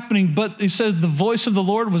things happening, but he says the voice of the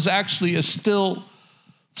Lord was actually a still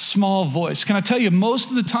small voice. Can I tell you, most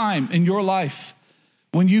of the time in your life,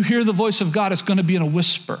 when you hear the voice of God, it's going to be in a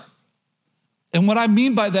whisper. And what I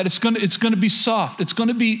mean by that, it's going to be soft. It's going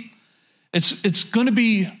to be It's going to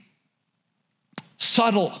be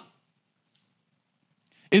subtle.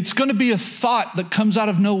 It's going to be a thought that comes out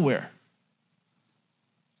of nowhere.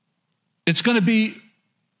 It's going to be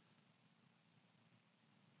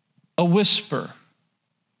a whisper.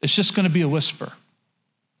 It's just going to be a whisper.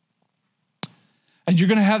 And you're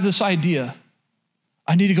going to have this idea,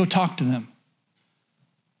 I need to go talk to them.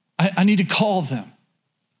 I need to call them.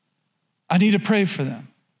 I need to pray for them.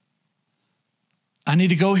 I need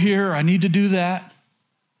to go here. I need to do that.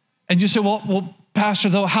 And you say, well, Pastor,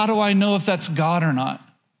 though, how do I know if that's God or not?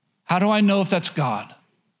 How do I know if that's God?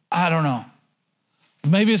 I don't know.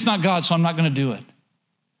 Maybe it's not God, so I'm not going to do it.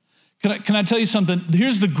 Can I tell you something?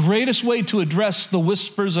 Here's the greatest way to address the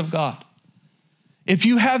whispers of God. If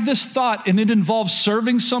you have this thought and it involves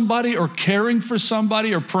serving somebody or caring for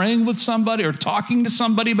somebody or praying with somebody or talking to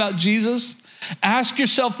somebody about Jesus, ask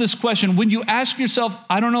yourself this question. When you ask yourself,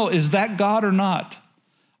 I don't know, is that God or not?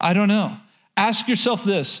 I don't know. Ask yourself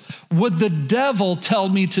this, would the devil tell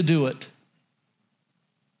me to do it?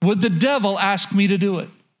 Would the devil ask me to do it?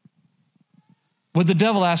 Would the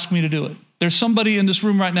devil ask me to do it? There's somebody in this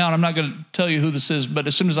room right now, and I'm not going to tell you who this is, but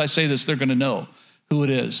as soon as I say this, they're going to know who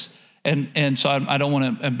it is. And so I don't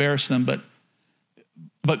want to embarrass them,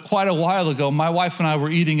 but quite a while ago, my wife and I were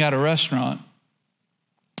eating at a restaurant,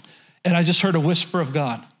 and I just heard a whisper of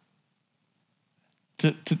God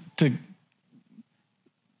to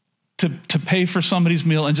pay for somebody's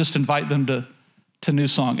meal and just invite them to New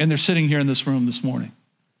Song. And they're sitting here in this room this morning.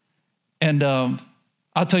 And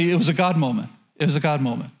I'll tell you, it was a God moment. It was a God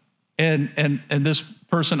moment. And this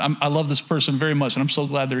person, I love this person very much, and I'm so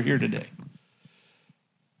glad they're here today.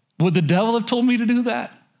 Would the devil have told me to do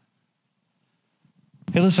that?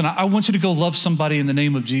 Hey, listen, I want you to go love somebody in the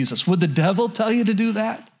name of Jesus. Would the devil tell you to do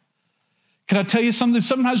that? Can I tell you something?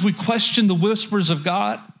 Sometimes we question the whispers of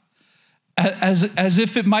God as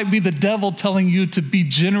if it might be the devil telling you to be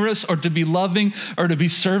generous or to be loving or to be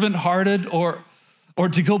servant-hearted or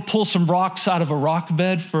to go pull some rocks out of a rock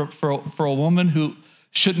bed for a woman who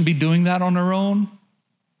shouldn't be doing that on her own.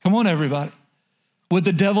 Come on, everybody. Would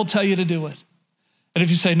the devil tell you to do it? And if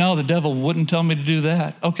you say, no, the devil wouldn't tell me to do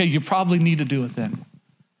that, okay, you probably need to do it then.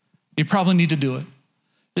 You probably need to do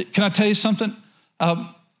it. Can I tell you something?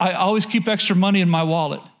 I always keep extra money in my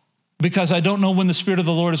wallet because I don't know when the Spirit of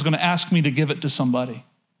the Lord is going to ask me to give it to somebody.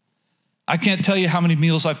 I can't tell you how many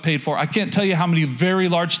meals I've paid for. I can't tell you how many very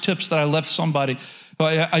large tips that I left somebody.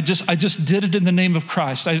 I just did it in the name of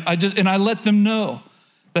Christ. And I let them know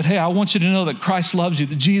that, hey, I want you to know that Christ loves you,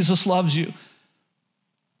 that Jesus loves you.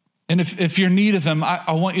 And if you're in need of him,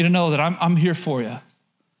 I want you to know that I'm here for you.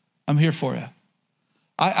 I'm here for you.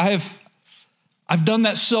 I've done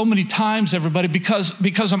that so many times, everybody,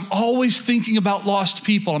 because I'm always thinking about lost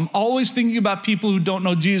people. I'm always thinking about people who don't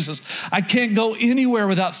know Jesus. I can't go anywhere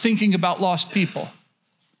without thinking about lost people.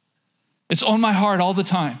 It's on my heart all the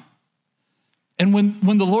time. And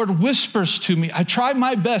when the Lord whispers to me, I try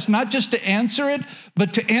my best not just to answer it,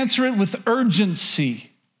 but to answer it with urgency.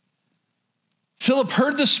 Philip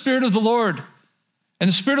heard the Spirit of the Lord, and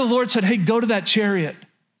the Spirit of the Lord said, hey, go to that chariot.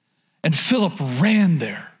 And Philip ran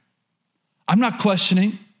there. I'm not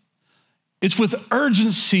questioning. It's with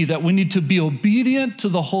urgency that we need to be obedient to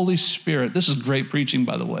the Holy Spirit. This is great preaching,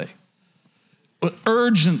 by the way. With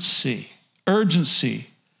urgency.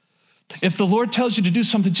 If the Lord tells you to do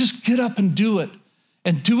something, just get up and do it.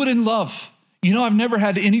 And do it in love. You know, I've never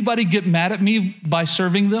had anybody get mad at me by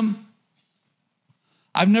serving them.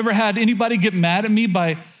 I've never had anybody get mad at me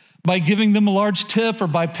by giving them a large tip or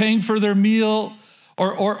by paying for their meal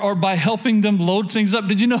or by helping them load things up.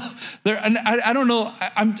 Did you know? I don't know.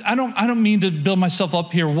 I don't mean to build myself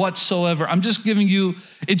up here whatsoever. I'm just giving you.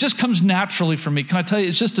 It just comes naturally for me. Can I tell you?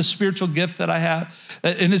 It's just a spiritual gift that I have,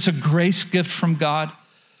 and it's a grace gift from God.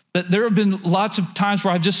 That there have been lots of times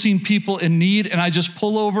where I've just seen people in need, and I just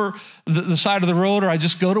pull over the side of the road, or I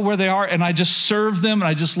just go to where they are, and I just serve them, and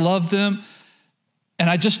I just love them. And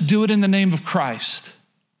I just do it in the name of Christ.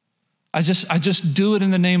 I just do it in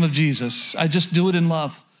the name of Jesus. I just do it in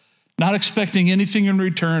love, not expecting anything in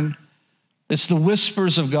return. It's the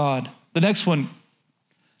whispers of God. The next one,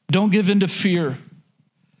 don't give in to fear.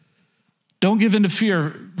 Don't give in to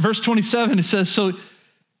fear. Verse 27, it says, so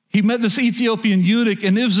he met this Ethiopian eunuch,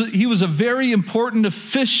 and he was a very important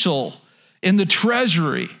official in the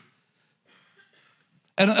treasury.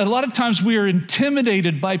 And a lot of times we are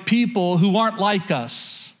intimidated by people who aren't like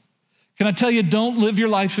us. Can I tell you, don't live your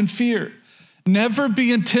life in fear. Never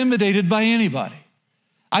be intimidated by anybody.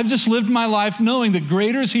 I've just lived my life knowing that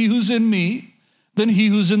greater is he who's in me than he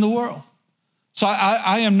who's in the world. So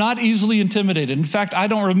I am not easily intimidated. In fact, I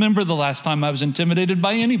don't remember the last time I was intimidated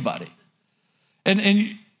by anybody. And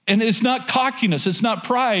And it's not cockiness, it's not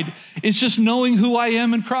pride. It's just knowing who I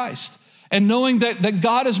am in Christ and knowing that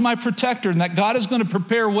God is my protector and that God is going to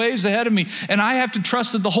prepare ways ahead of me. And I have to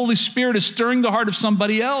trust that the Holy Spirit is stirring the heart of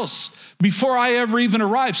somebody else before I ever even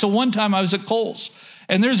arrive. So one time I was at Kohl's,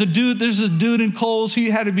 and there's a dude in Kohl's. He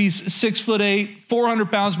had to be 6'8",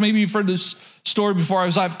 400 pounds. Maybe you've heard this story before.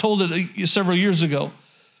 I've told it several years ago.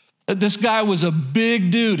 This guy was a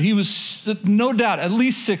big dude. He was no doubt at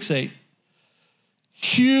least 6'8".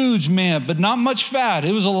 Huge man, but not much fat.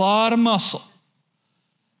 It was a lot of muscle.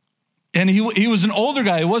 And he was an older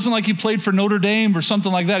guy. It wasn't like he played for Notre Dame or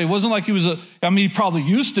something like that. It wasn't like he probably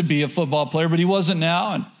used to be a football player, but he wasn't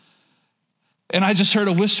now. And I just heard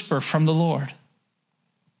a whisper from the Lord.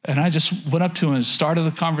 And I just went up to him and started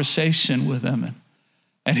the conversation with him.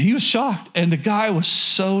 And he was shocked. And the guy was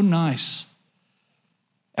so nice.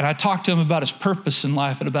 And I talked to him about his purpose in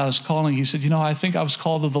life and about his calling. He said, I think I was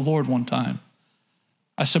called of the Lord one time.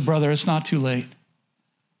 I said, brother, it's not too late.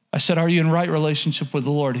 I said, are you in right relationship with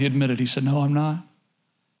the Lord? He admitted. He said, no, I'm not.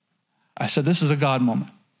 I said, this is a God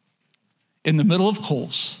moment. In the middle of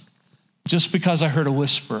Kohl's, just because I heard a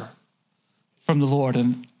whisper from the Lord,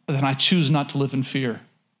 and then I choose not to live in fear.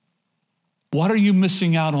 What are you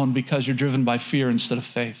missing out on because you're driven by fear instead of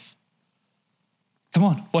faith? Come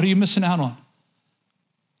on, what are you missing out on?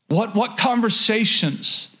 What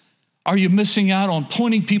conversations are you missing out on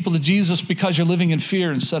pointing people to Jesus because you're living in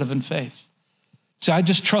fear instead of in faith? See, I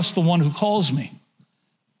just trust the one who calls me,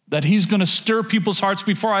 that he's going to stir people's hearts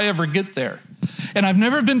before I ever get there. And I've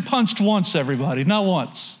never been punched once, everybody, not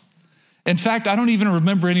once. In fact, I don't even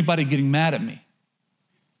remember anybody getting mad at me.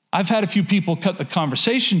 I've had a few people cut the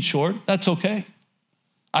conversation short. That's okay.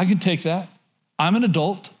 I can take that. I'm an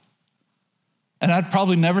adult, and I'd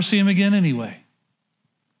probably never see him again anyway.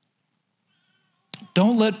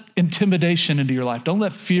 Don't let intimidation into your life. Don't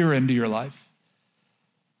let fear into your life.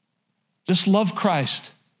 Just love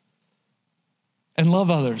Christ and love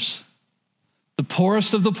others. The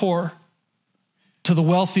poorest of the poor, to the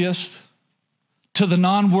wealthiest, to the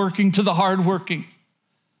non-working, to the hardworking,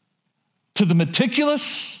 to the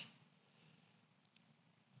meticulous,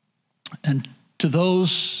 and to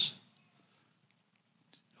those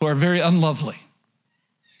who are very unlovely.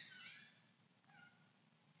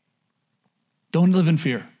 Don't live in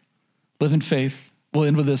fear. Live in faith. We'll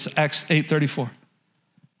end with this, Acts 8:34.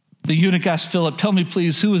 The eunuch asked Philip, tell me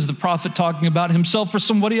please, who is the prophet talking about, himself or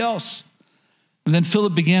somebody else? And then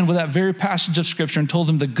Philip began with that very passage of scripture and told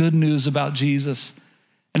him the good news about Jesus.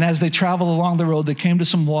 And as they traveled along the road, they came to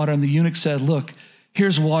some water, and the eunuch said, look,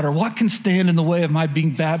 here's water. What can stand in the way of my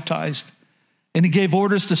being baptized? And he gave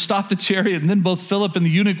orders to stop the chariot, and then both Philip and the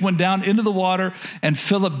eunuch went down into the water, and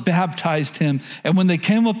Philip baptized him. And when they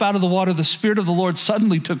came up out of the water, the Spirit of the Lord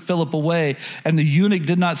suddenly took Philip away, and the eunuch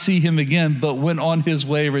did not see him again, but went on his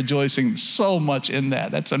way rejoicing. So much in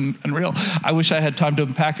that. That's unreal. I wish I had time to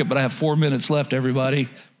unpack it, but I have 4 minutes left, everybody.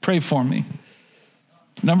 Pray for me.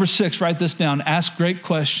 Number 6, write this down. Ask great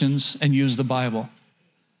questions and use the Bible.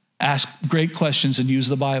 Ask great questions and use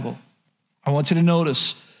the Bible. I want you to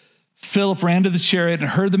notice Philip ran to the chariot and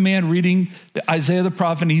heard the man reading Isaiah the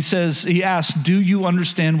prophet. And he asked, do you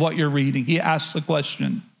understand what you're reading? He asked the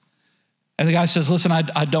question. And the guy says, listen,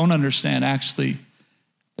 I don't understand, actually.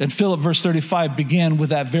 And Philip, verse 35, began with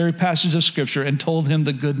that very passage of scripture and told him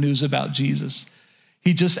the good news about Jesus.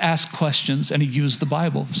 He just asked questions and he used the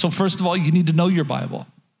Bible. So first of all, you need to know your Bible.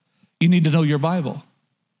 You need to know your Bible.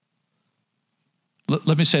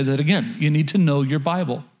 Let me say that again. You need to know your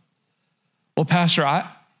Bible. Well, Pastor,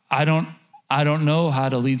 I don't know how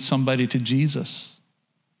to lead somebody to Jesus.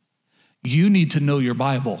 You need to know your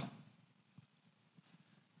Bible.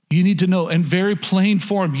 You need to know in very plain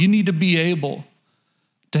form. You need to be able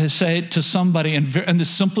to say to somebody in the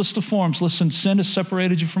simplest of forms, listen, sin has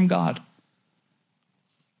separated you from God.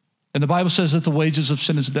 And the Bible says that the wages of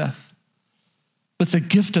sin is death. But the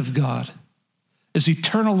gift of God is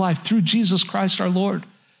eternal life through Jesus Christ our Lord.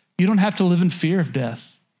 You don't have to live in fear of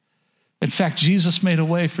death. In fact, Jesus made a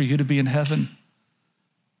way for you to be in heaven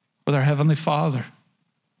with our Heavenly Father.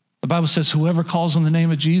 The Bible says whoever calls on the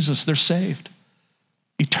name of Jesus, they're saved,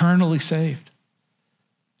 eternally saved.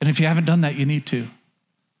 And if you haven't done that, you need to.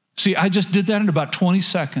 See, I just did that in about 20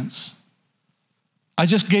 seconds. I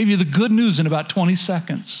just gave you the good news in about 20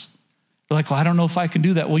 seconds. You're like, well, I don't know if I can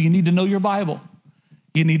do that. Well, you need to know your Bible.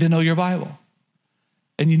 You need to know your Bible.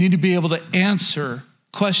 And you need to be able to answer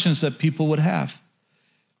questions that people would have.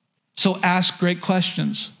 So ask great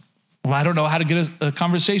questions. Well, I don't know how to get a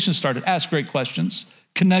conversation started. Ask great questions.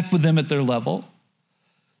 Connect with them at their level.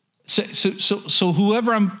 So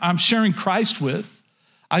whoever I'm sharing Christ with,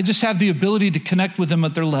 I just have the ability to connect with them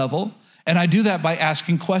at their level And I do that by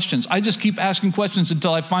asking questions. I just keep asking questions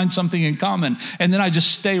until I find something in common. And then I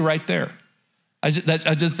just stay right there.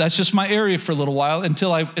 That's just my area for a little while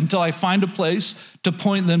until I find a place to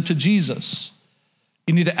point them to Jesus.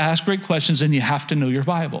 You need to ask great questions, and you have to know your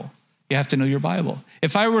Bible. You have to know your Bible.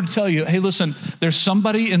 If I were to tell you, hey, listen, there's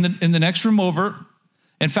somebody in the next room over.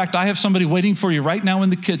 In fact, I have somebody waiting for you right now in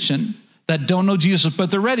the kitchen that don't know Jesus,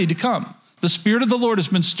 but they're ready to come. The Spirit of the Lord has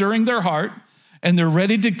been stirring their heart, and they're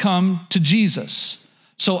ready to come to Jesus.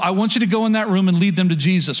 So I want you to go in that room and lead them to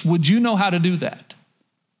Jesus. Would you know how to do that?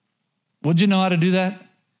 Would you know how to do that?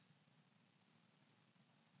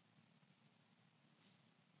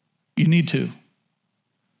 You need to.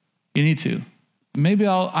 You need to. Maybe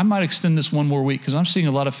I might extend this one more week because I'm seeing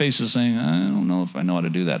a lot of faces saying, I don't know if I know how to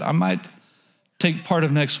do that. I might take part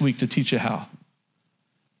of next week to teach you how.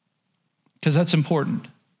 Because that's important.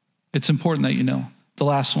 It's important that you know. The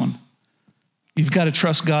last one. You've got to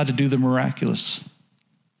trust God to do the miraculous.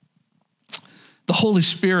 The Holy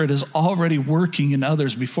Spirit is already working in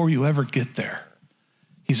others before you ever get there.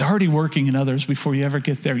 He's already working in others before you ever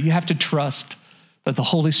get there. You have to trust that the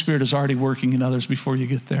Holy Spirit is already working in others before you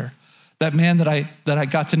get there. That man that I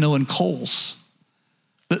got to know in Coles,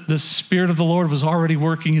 the Spirit of the Lord was already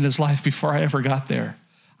working in his life before I ever got there.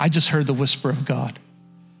 I just heard the whisper of God,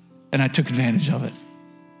 and I took advantage of it.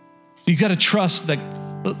 You got to trust that,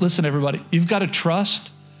 listen everybody, you've got to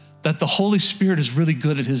trust that the Holy Spirit is really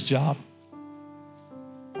good at his job,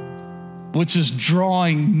 which is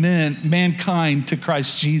drawing mankind to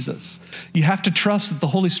Christ Jesus. You have to trust that the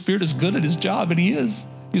Holy Spirit is good at his job, and he is.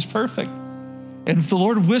 He's perfect. And if the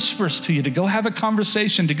Lord whispers to you to go have a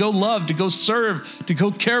conversation, to go love, to go serve, to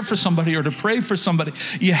go care for somebody or to pray for somebody,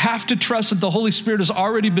 you have to trust that the Holy Spirit has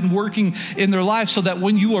already been working in their life so that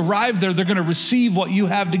when you arrive there, they're going to receive what you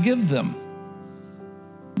have to give them.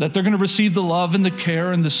 That they're going to receive the love and the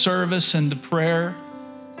care and the service and the prayer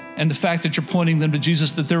and the fact that you're pointing them to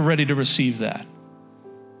Jesus, that they're ready to receive that.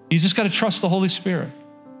 You just got to trust the Holy Spirit.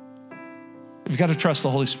 You've got to trust the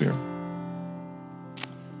Holy Spirit.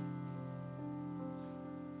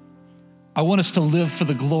 I want us to live for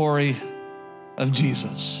the glory of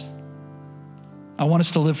Jesus. I want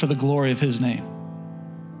us to live for the glory of his name.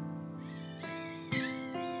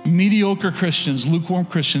 Mediocre Christians, lukewarm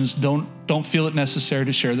Christians don't feel it necessary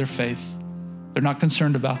to share their faith. They're not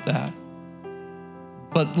concerned about that.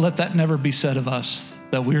 But let that never be said of us,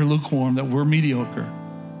 that we're lukewarm, that we're mediocre.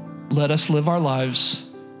 Let us live our lives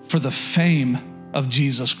for the fame of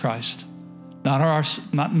Jesus Christ, not ours,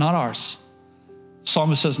 not ours.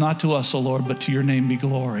 Psalmist says, not to us, O Lord, but to your name be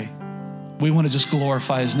glory. We want to just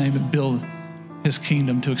glorify his name and build his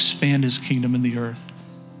kingdom, to expand his kingdom in the earth.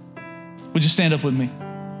 Would you stand up with me?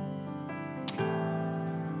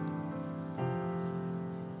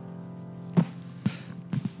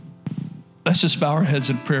 Let's just bow our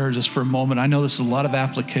heads in prayer just for a moment. I know this is a lot of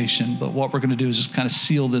application, but what we're going to do is just kind of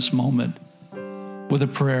seal this moment with a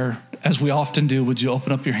prayer. As we often do, would you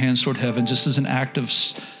open up your hands toward heaven just as an act of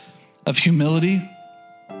humility,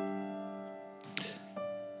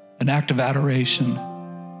 an act of adoration,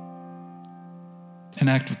 an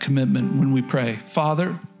act of commitment when we pray.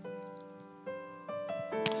 Father,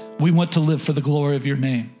 we want to live for the glory of your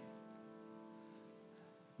name.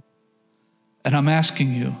 And I'm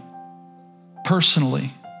asking you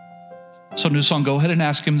personally, so New Song, go ahead and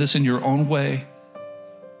ask him this in your own way.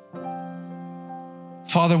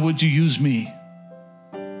 Father, would you use me?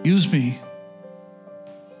 Use me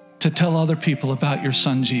to tell other people about your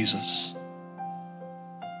son, Jesus.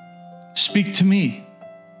 Speak to me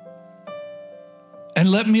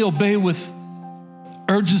and let me obey with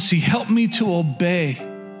urgency. Help me to obey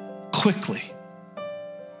quickly,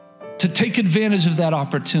 to take advantage of that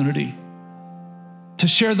opportunity, to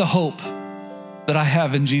share the hope that I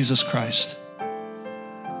have in Jesus Christ.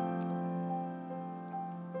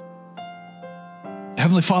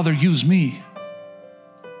 Heavenly Father, use me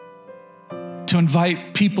to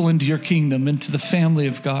invite people into your kingdom, into the family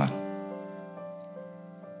of God.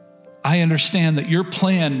 I understand that your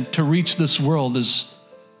plan to reach this world is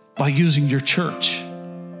by using your church,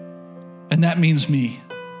 and that means me.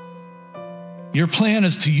 Your plan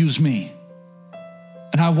is to use me,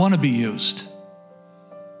 and I want to be used.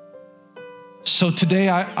 So today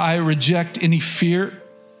I reject any fear,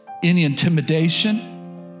 any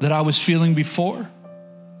intimidation that I was feeling before.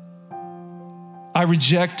 I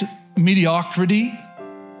reject mediocrity.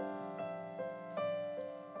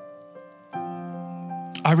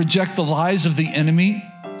 I reject the lies of the enemy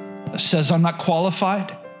that says I'm not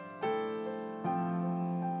qualified.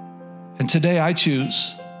 And today I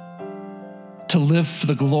choose to live for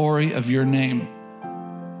the glory of your name.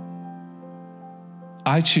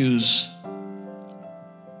 I choose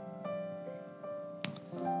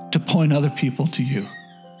to point other people to you.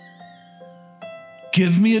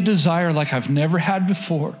 Give me a desire like I've never had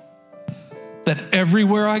before, that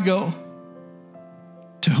everywhere I go,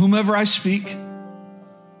 to whomever I speak,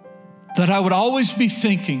 that I would always be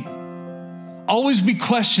thinking, always be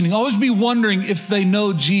questioning, always be wondering if they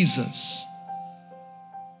know Jesus.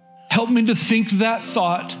 Help me to think that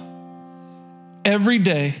thought every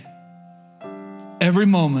day, every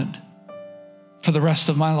moment for the rest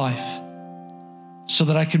of my life, so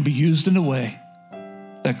that I can be used in a way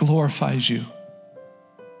that glorifies you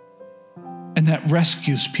and that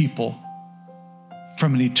rescues people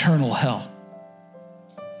from an eternal hell.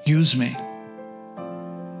 Use me.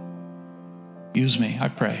 Use me, I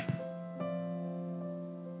pray.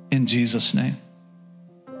 In Jesus' name.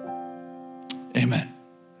 Amen.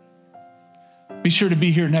 Be sure to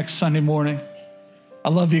be here next Sunday morning. I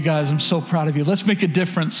love you guys. I'm so proud of you. Let's make a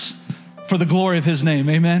difference for the glory of his name.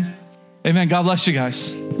 Amen. Amen. God bless you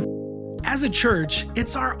guys. As a church,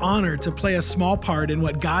 it's our honor to play a small part in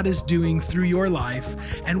what God is doing through your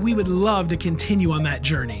life, and we would love to continue on that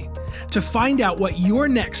journey. To find out what your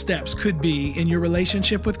next steps could be in your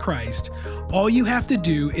relationship with Christ, all you have to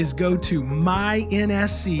do is go to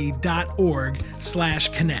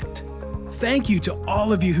mynsc.org/connect. Thank you to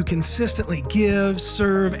all of you who consistently give,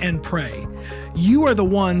 serve, and pray. You are the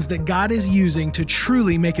ones that God is using to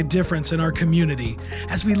truly make a difference in our community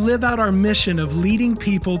as we live out our mission of leading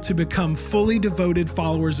people to become fully devoted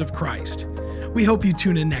followers of Christ. We hope you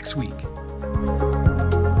tune in next week.